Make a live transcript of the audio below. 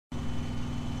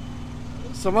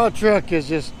So my truck is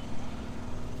just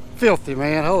filthy,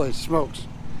 man. Holy smokes.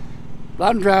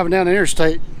 I'm driving down the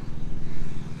interstate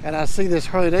and I see this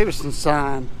Harley Davidson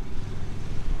sign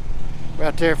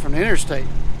right there from the interstate.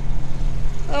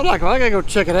 I'm like, well, I gotta go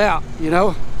check it out, you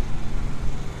know.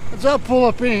 And so I pull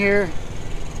up in here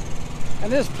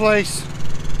and this place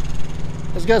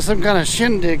has got some kind of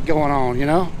shindig going on, you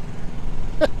know.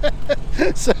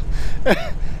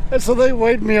 So they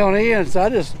waved me on in, so I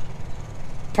just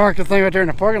parked the thing right there in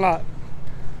the parking lot. I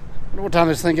don't know what time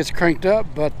this thing gets cranked up,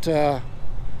 but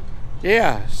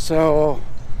yeah, so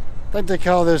I think they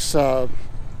call this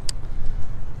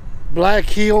Black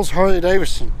Heels Harley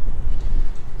Davidson.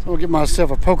 So I'll get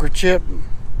myself a poker chip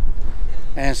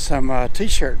and some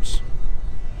t-shirts.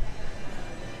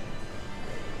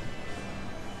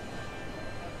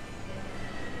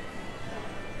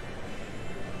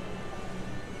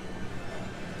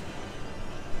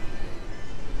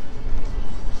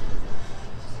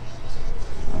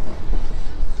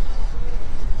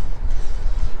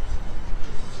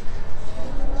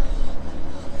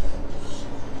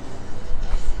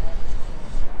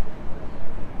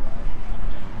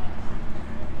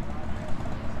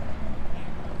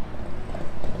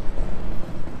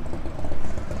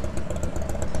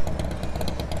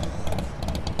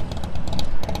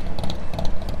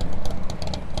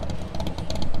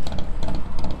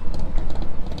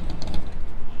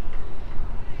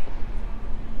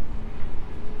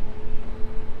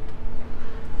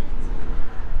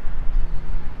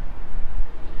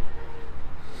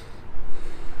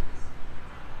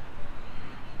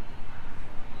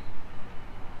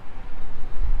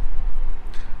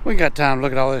 We ain't got time to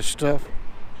look at all this stuff.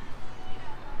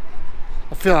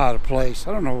 I feel out of place.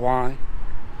 I don't know why,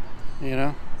 you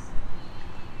know.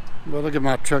 But look at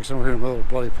my trucks over here in the middle of the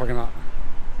bloody parking lot.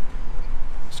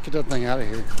 Let's get that thing out of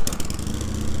here.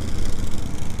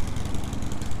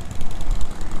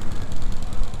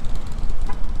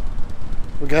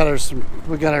 We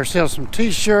got ourselves some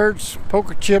t-shirts,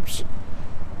 poker chips,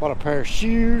 bought a pair of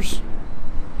shoes,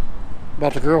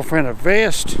 bought the girlfriend a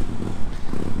vest.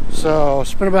 So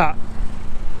spent about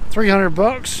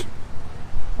 $300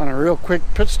 on a real quick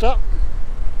pit stop.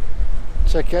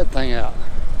 Check that thing out.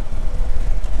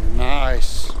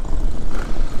 Nice.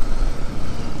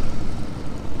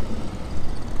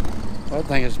 That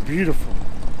thing is beautiful.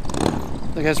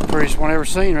 I think that's the prettiest one I've ever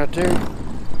seen right there.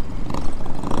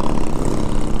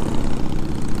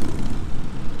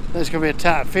 This is gonna be a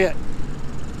tight fit.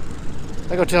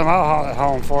 I go tell him I'll haul it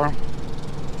home for him.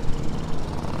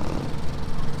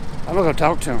 I'm gonna go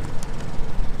talk to him.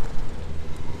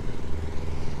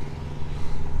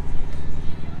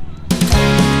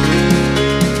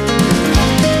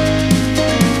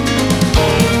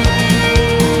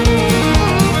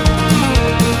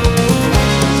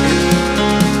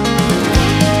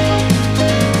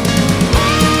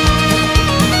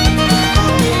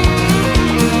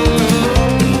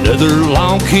 Another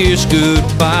long kiss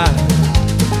goodbye.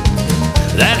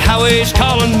 That highway's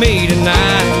calling me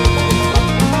tonight.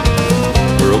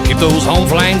 We'll keep those home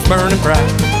flames burning bright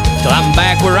till I'm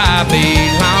back where I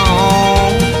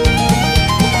belong.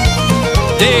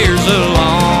 There's a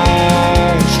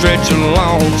long stretch of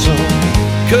lonesome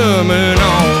coming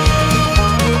on.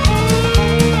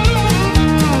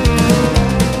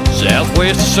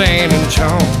 Southwest of San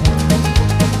Antonio,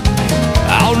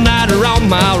 all nighter on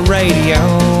my radio.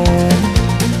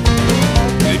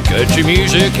 Good country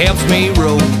music helps me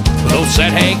roll with those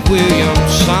sad Hank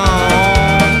Williams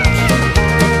songs.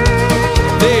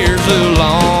 There's a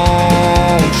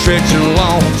long stretch of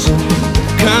lonesome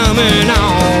coming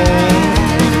on.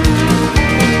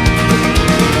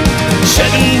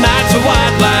 7 nights of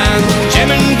white lines,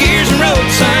 jamming gears and road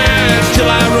signs, till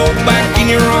I roll back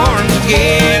in your arms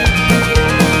again.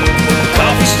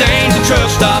 Coffee stains and truck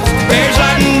stops, bears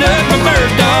lighting up my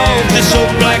bird dogs. This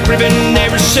old black ribbon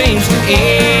never seems to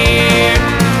end.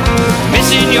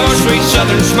 Missing your sweet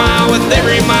southern smile with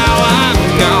every mile I'm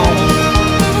gone.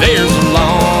 There's a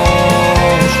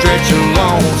long stretch of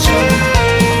lonesome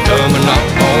coming up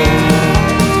home.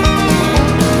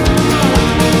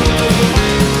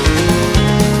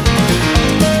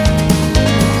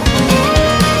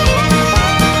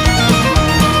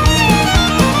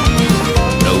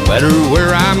 No matter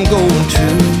where I'm going to,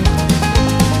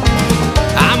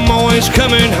 I'm always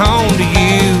coming home to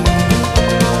you.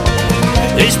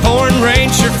 This pouring rain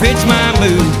sure fits my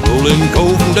mood, rolling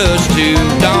cold from dusk to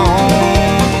dawn.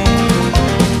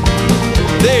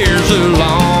 There's a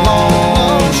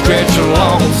long stretch of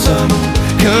lonesome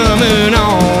coming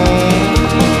on.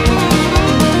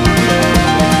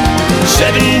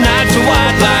 7 nights of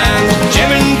white lines,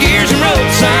 jamming gears and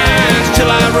road signs, till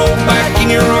I roll back in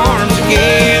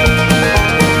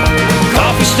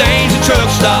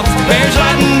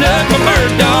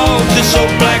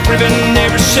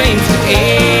seems to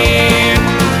end.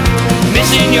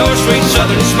 Missing your sweet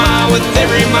southern smile with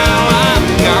every mile I'm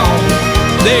gone.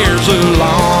 There's a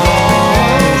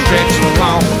long stretch of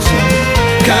lonesome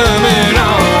coming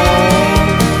on.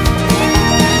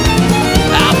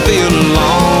 I feel a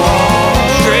long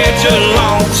stretch of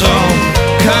lonesome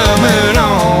coming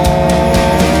on.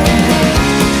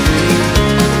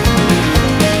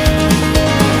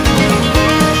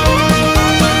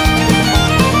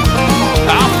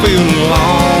 I feel a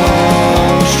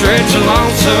long stretch of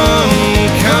lonesome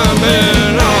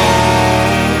coming on.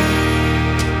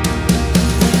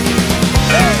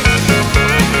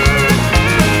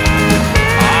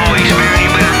 Oh, Eastbound, you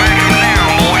better back him down,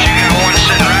 boys. You got one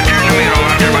sitting right there in the middle,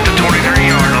 right there about the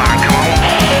 23-yard line. Come on.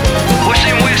 What's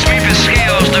them West Memphis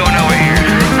scales doing over here?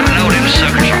 I know them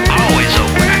suckers are always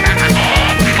open.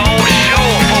 For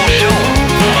sure, for sure.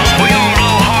 We gonna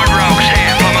blow Hard Rock's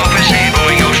head plumb off his head when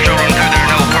we go strolling through there,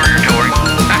 no purgatory.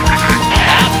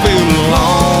 I feel a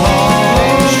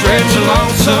long stretch of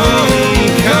lonesome